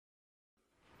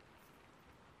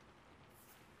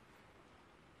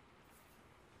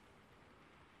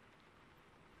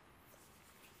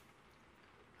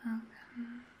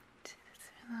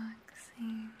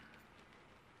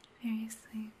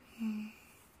sleepy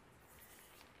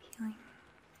healing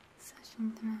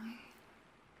session tonight.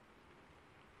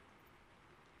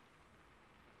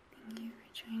 Thank you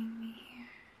for joining me here.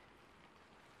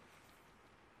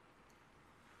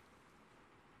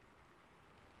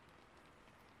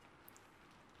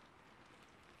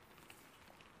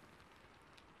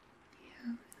 I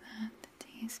hope that the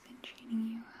day has been treating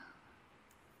you well.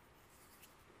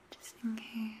 Just in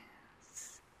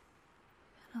case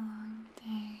you've had a long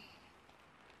day,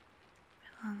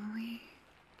 a long week,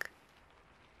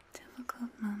 difficult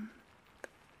month,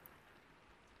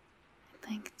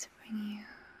 I'd like to bring you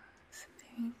some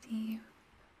very deep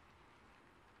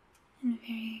and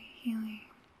very healing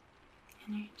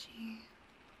energy.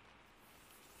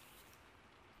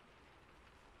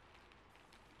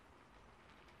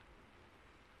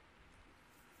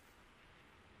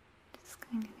 Just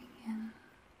going to begin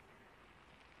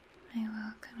by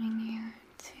welcoming you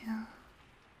to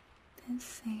this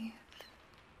safe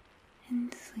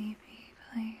and sleepy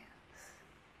place.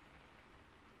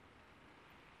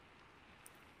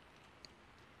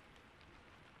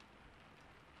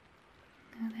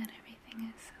 Know that everything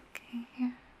is okay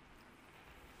here.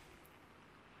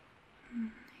 I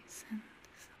sense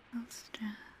a little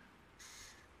stress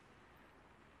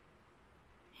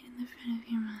right in the front of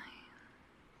your mind.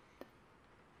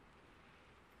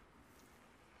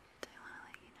 I want to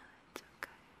let you know that it's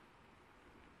okay.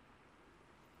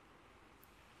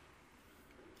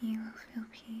 You will feel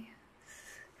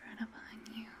peace brought upon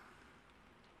you.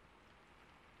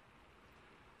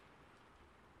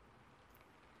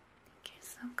 Make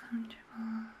yourself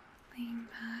comfortable, laying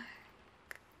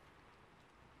back,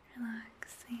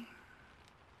 relaxing,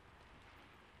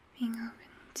 being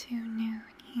open to new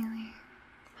and healing,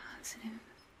 positive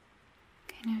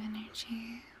kind of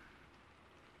energy.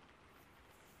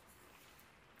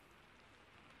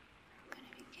 I'm going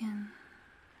to begin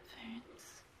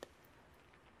first,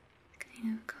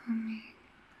 kind of combing,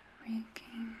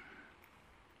 raking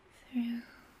through your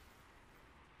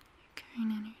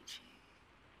current energy,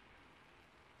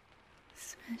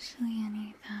 especially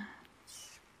any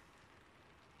that's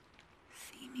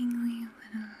seemingly a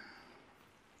little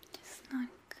just not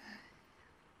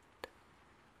good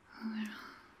overall.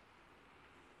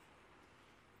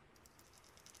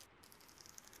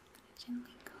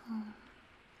 Gently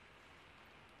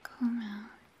comb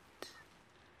out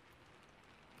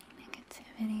any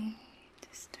negativity to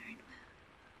start with.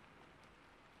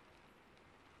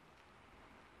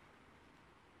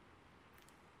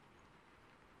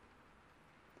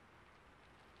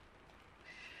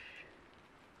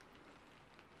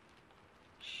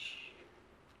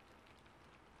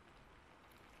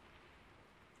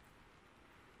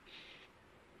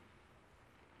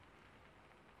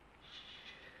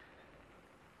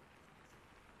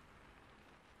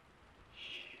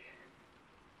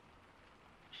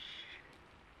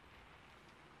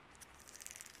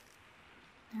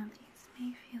 Now these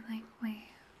may feel like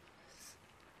waves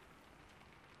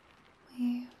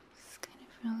kind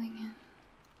of rolling in,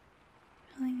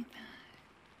 rolling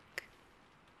back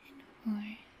and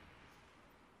forth,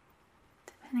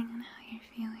 depending on how you're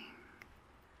feeling.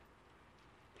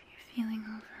 If you're feeling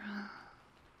overall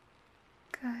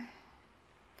good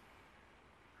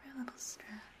or a little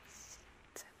stressed,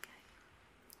 it's okay.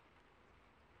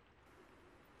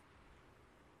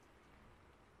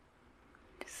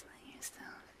 Just let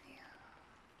yourself feel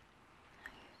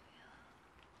how you feel.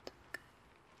 It's okay.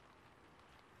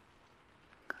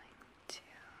 I'm going to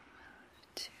move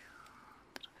to a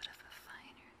little bit of a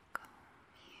finer comb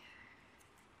here.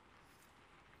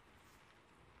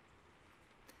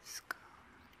 This comb,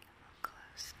 get a little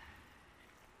closer.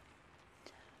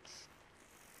 Just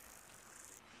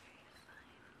very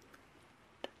fine.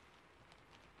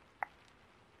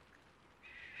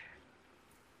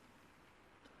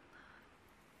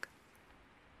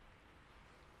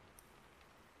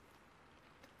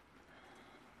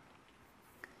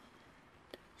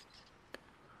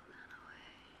 Pull that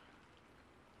away,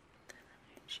 that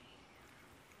energy.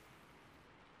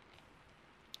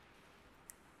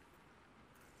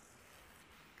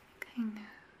 Kind of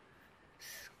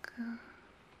scoop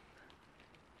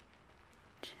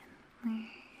gently.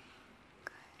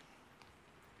 Good.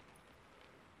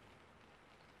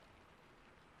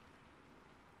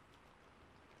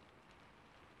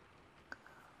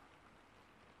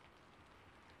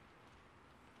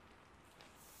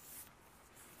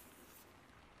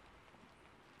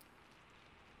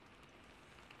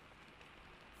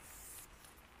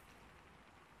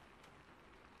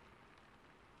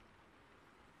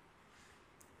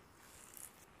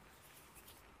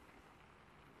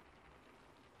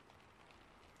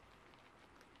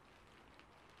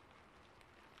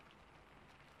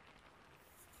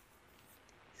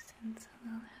 sense a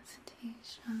little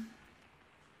hesitation,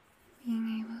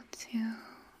 being able to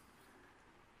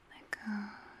let go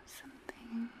of some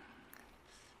things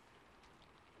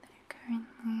that are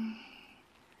currently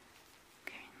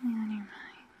on your mind.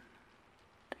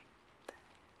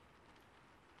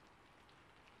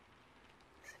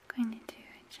 So I'm going to do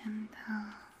a gentle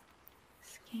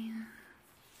scan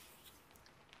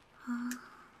all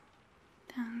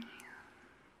down you.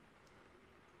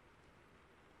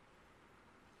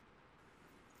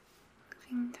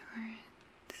 Moving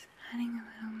towards adding a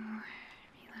little more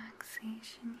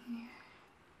relaxation here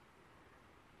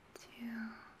to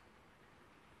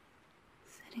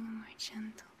setting a more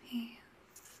gentle pace.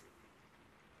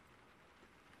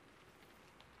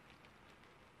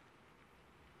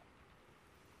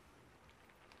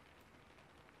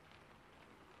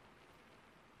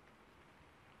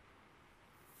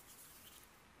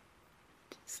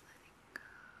 Just letting go.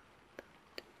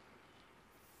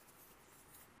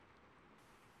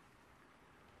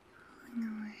 Pulling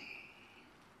away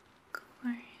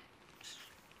courage.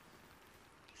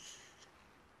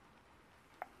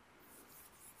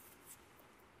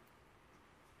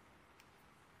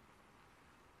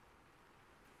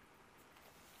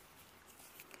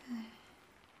 Good.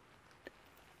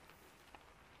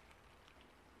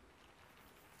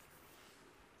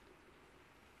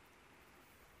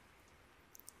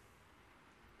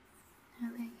 Now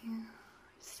that you are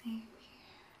safe here,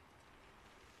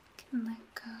 you can let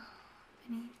go of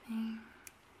anything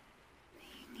that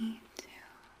you need to.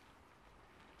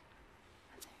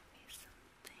 Whether it be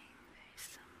something very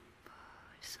simple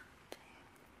or something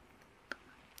a little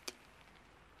more deep.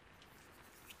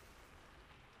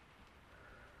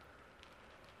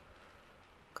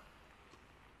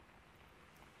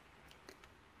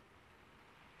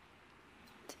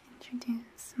 To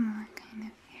introduce more kind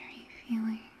of airy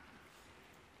feeling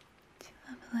to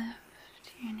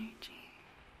uplift your energy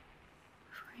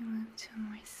before we move to a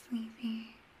more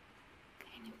sleepy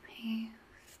kind of pace.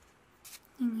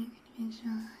 And you can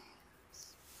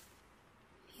visualize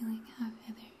feeling how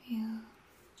feather feels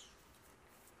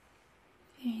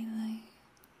very light,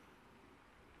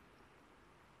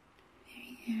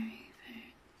 very airy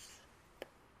first.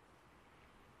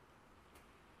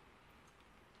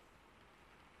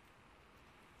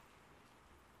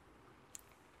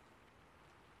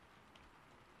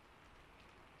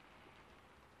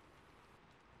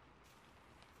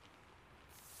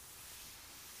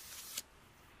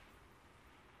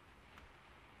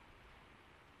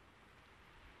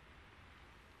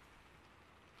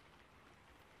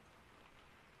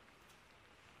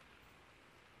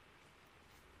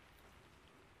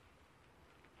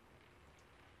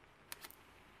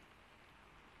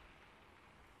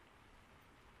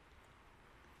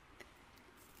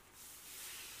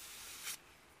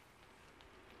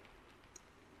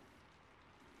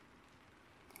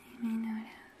 You may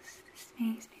notice the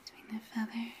space between the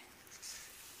feathers,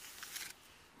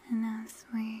 and as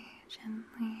we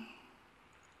gently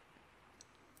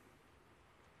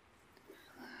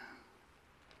flow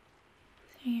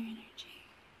through your energy,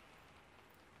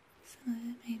 some of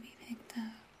it may be picked up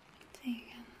and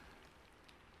taken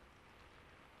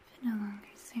if it no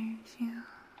longer serves you,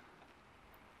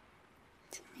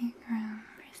 to make room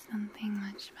for something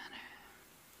much better.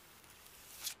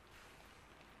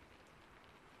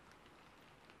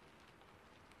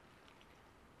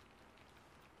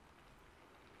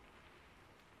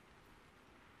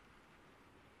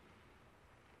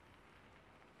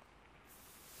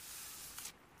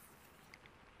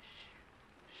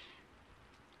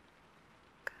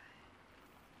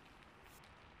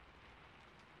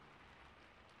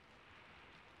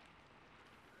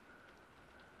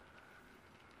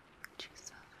 Let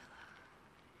yourself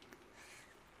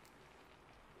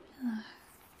relax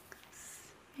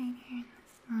right here in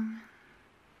this moment.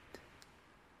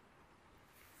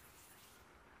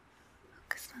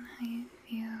 Focus on how you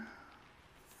feel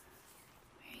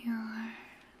where you are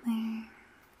laying,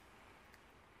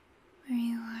 where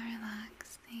you are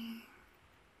relaxing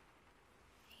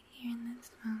right here in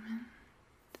this moment.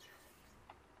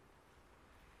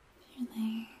 If you're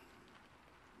laying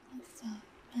on a soft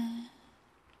bed,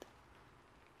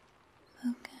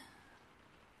 focus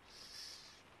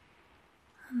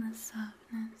on the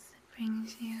softness it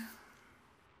brings you.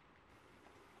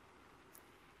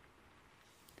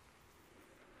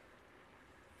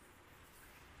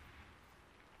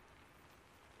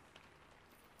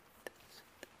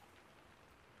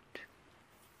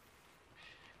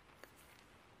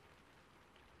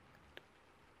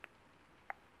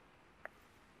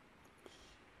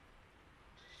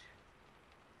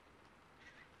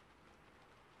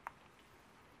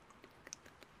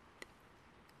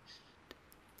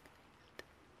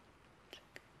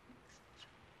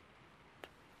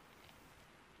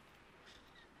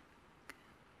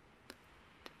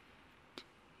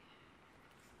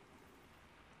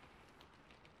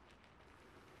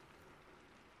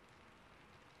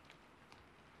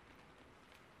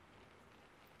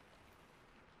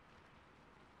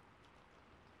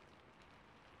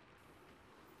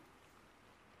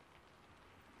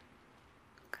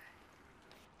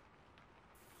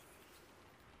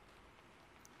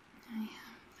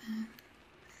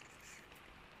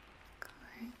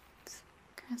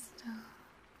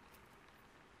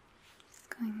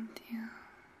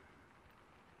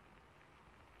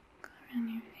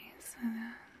 so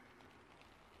that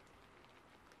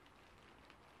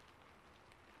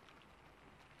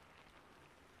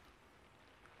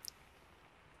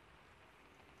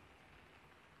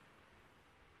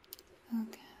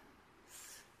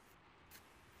focus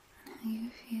on how you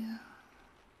feel,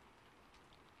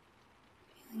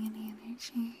 feeling any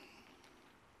energy,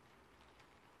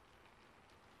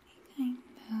 any kind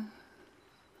of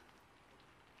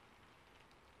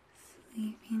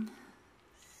sleepiness,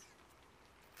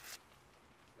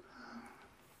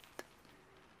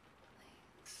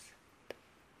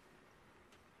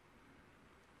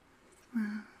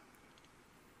 well.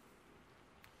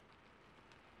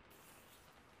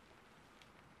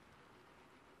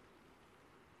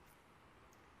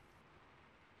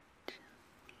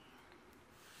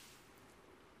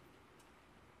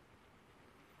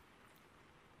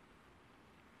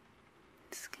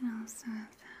 This can also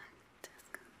act as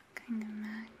a kind of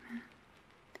magnet.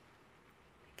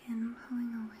 Begin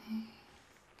pulling away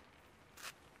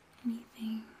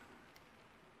anything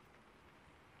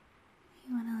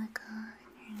you want to let go of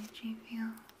in your energy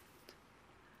field.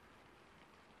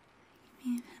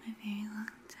 You may have had a very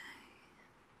long day,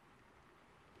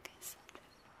 like I said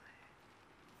before,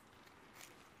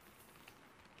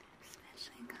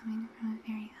 especially coming from a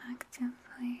very active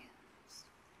place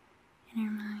in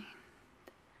your mind.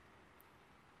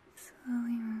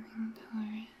 Slowly moving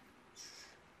towards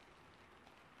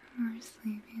a more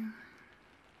sleepy one.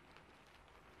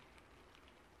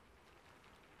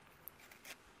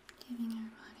 Giving our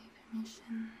body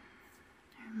permission,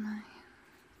 our mind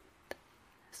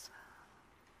as well,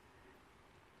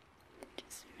 to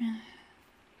just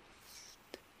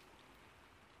rest.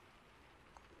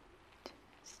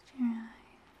 Just your eyes.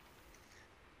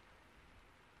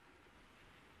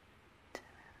 To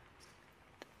rest.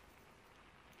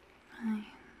 Mind.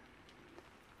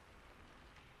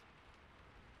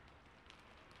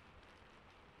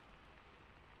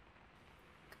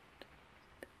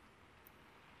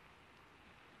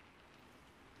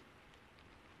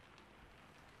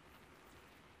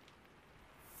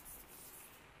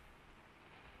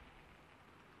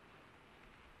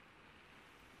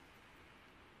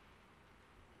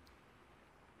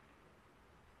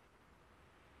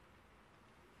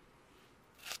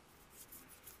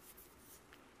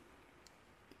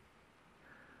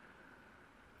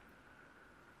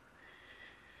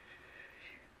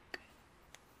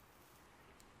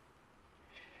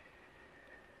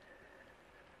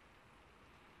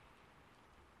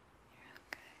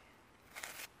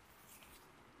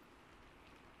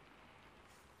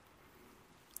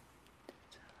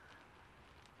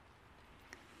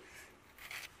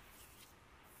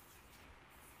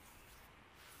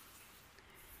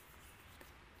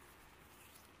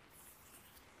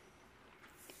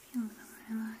 Feel a little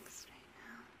relaxed right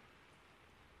now.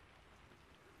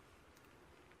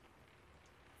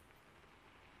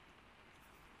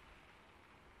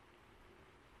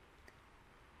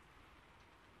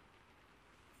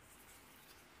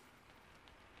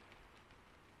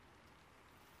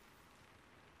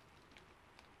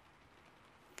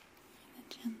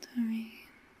 The gentle rain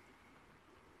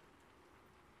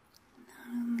not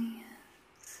only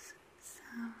is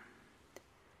sound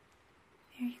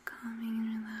very calming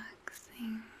and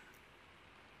relaxing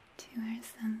to our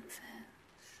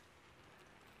senses,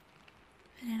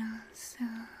 but it also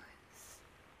is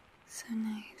so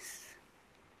nice,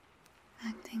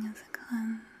 acting as a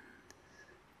cleanse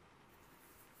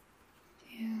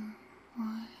to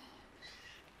wash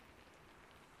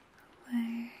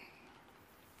away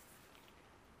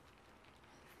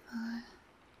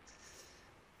thoughts,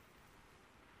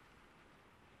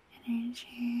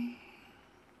 energy,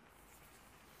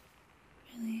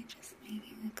 really just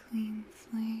making a clean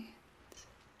slate,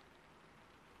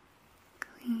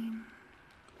 clean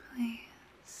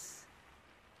place,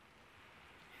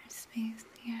 our space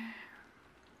here.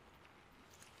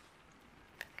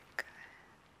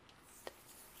 Good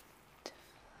to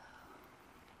flow.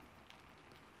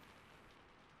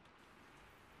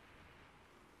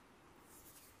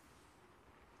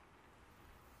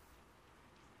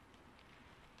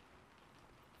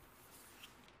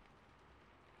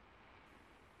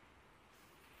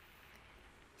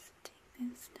 So take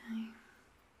this time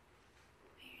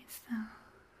for yourself.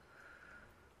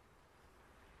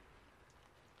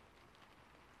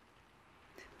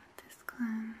 To let this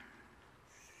cleanse,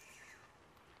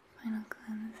 final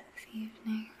cleanse this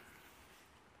evening,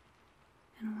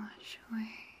 and wash away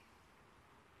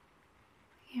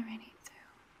what you're ready to.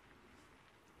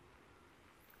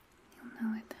 You'll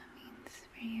know what that means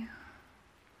for you.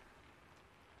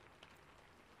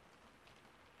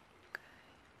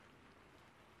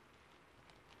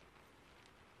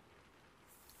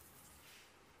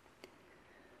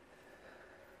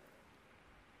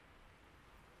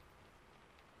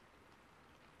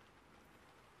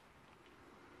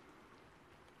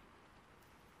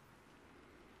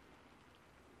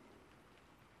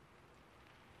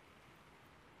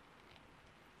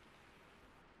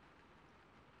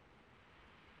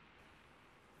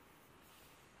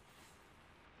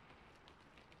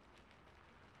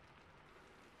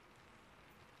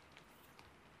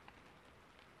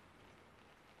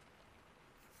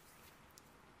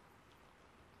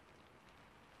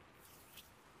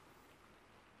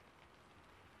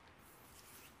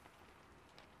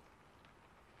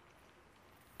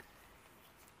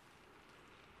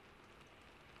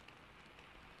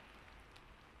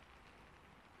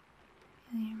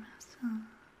 muscles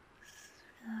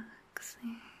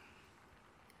relaxing.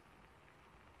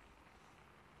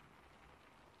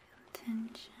 Feel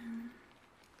tension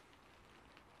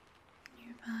in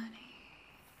your body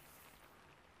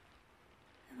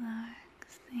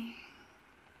relaxing.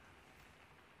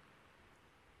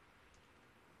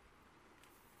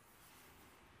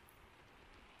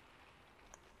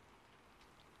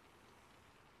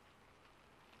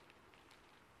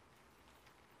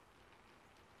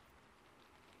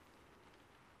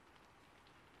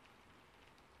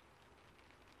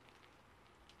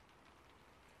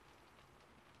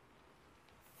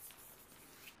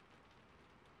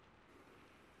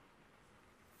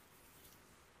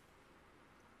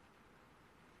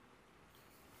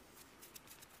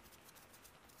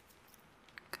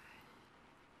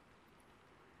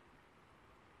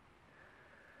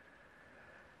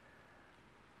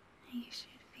 You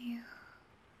should feel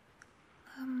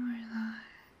a lot more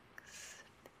relaxed,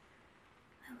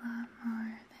 a lot more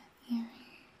of that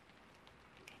eerie,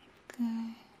 kind of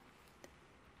good,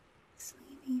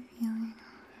 sleepy feeling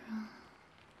overall.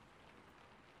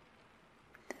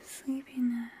 The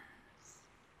sleepiness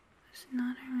was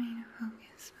not our main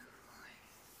focus before,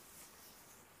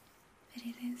 but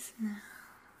it is now.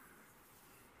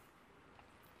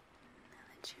 Now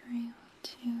that you're able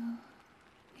to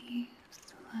leave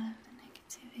a lot of the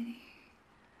negativity,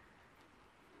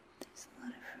 there's a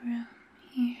lot of room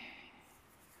here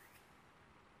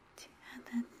to add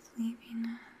that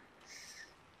sleepiness,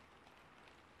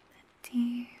 that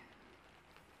deep,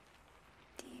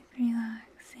 deep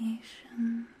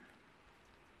relaxation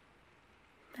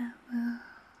that will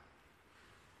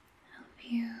help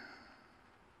you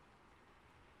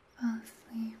fall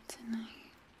asleep tonight.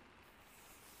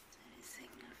 To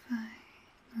signify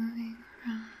moving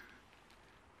from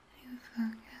new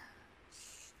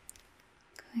focus,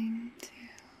 going to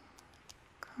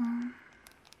calm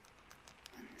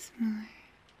once more,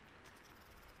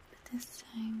 but this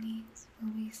time these will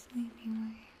be sleepy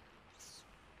waves,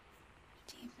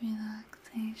 deep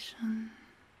relaxation,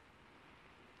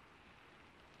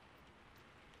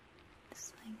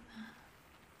 just like that.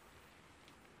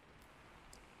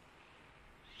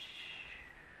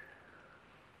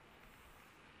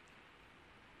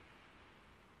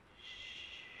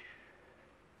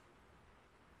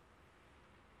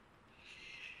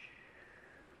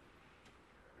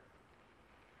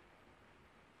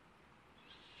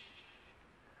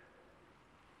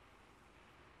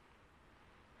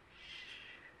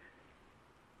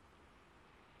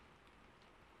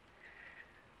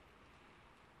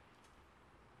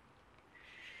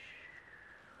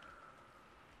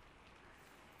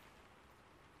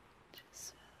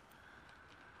 Just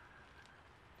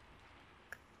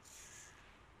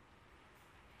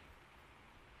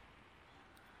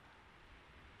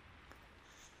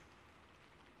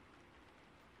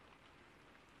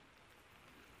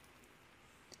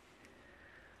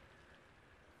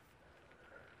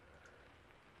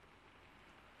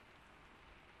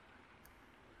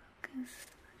focus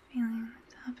on feeling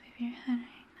the top of your head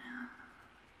right now.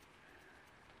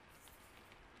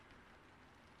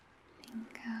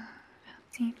 Think of how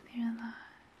deeply relaxed,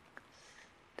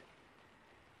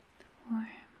 warm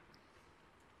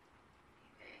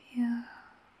you feel,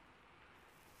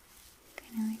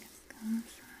 kind of like a skull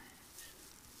massage.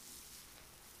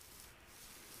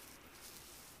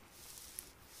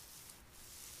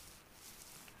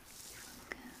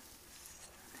 Focus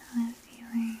on how that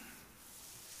feeling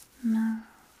melts,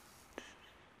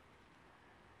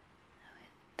 how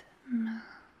it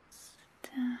melts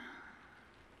down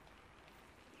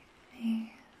your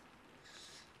face.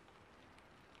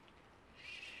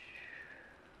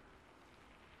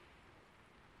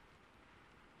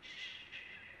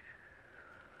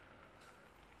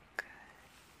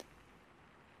 Good.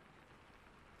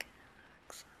 Can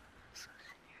relax all the muscles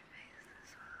in your face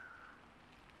as well.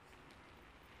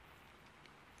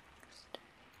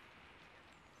 Starting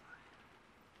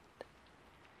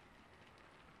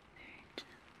very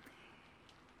gently.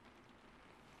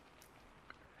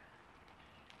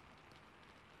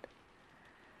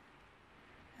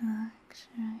 Relax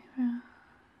your eyebrows.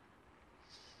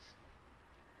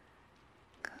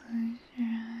 Close your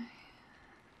eyes.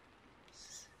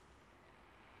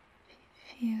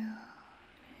 If you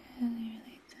feel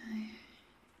really tired,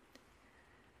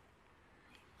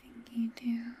 I think you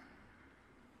do.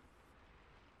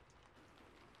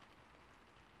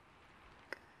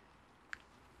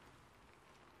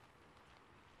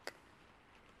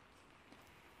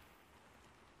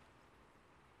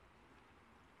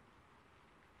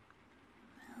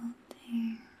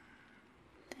 Melting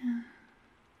down,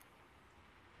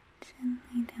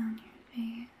 gently down your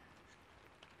face.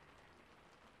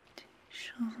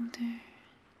 shoulders,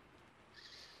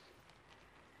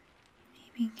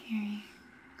 maybe carrying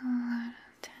a lot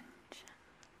of tension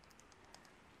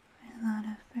or a lot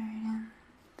of burdens,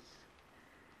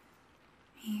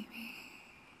 maybe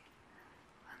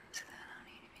ones that don't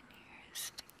even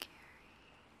yours to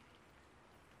carry.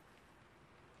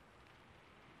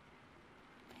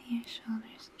 Let your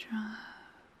shoulders drop.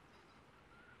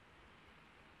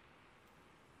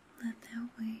 Let that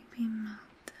weight be melted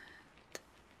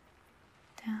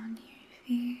down to your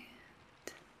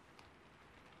feet,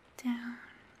 down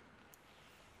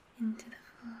into the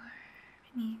floor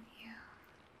beneath you.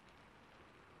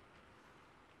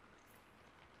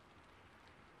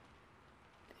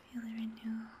 Feel the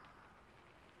renewal.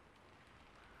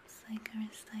 It's like a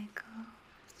recycle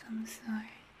of some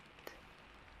sort,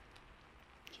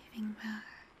 giving back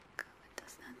what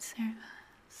does not serve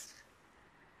us,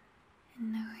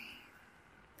 and knowing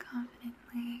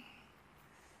confidently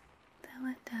that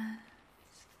what does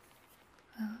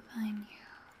will find you.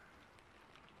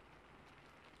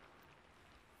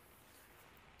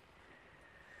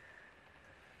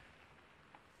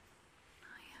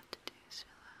 All you have to do is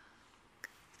relax.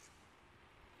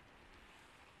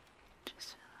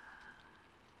 Just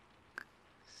relax.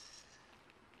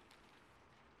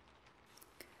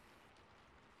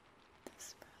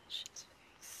 This brush is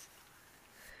very soft,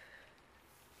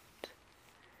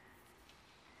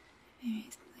 very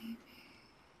sleepy.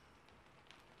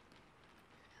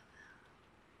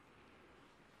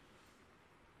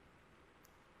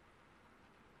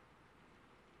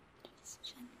 Just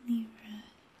gently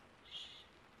brush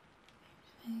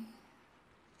your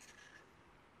face,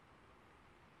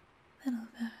 little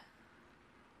bit,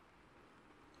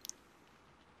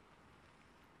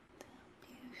 to help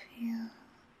you feel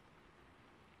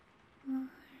more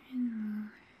and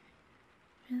more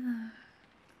relaxed,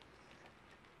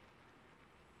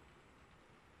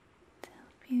 to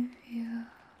help you feel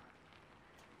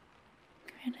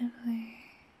incredibly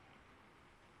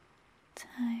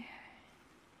tired.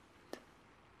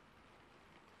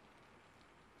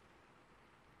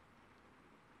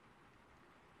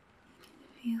 You can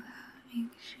feel how it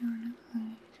makes you want to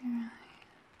close your eyes.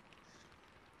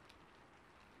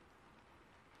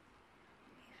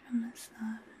 Maybe from the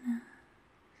softness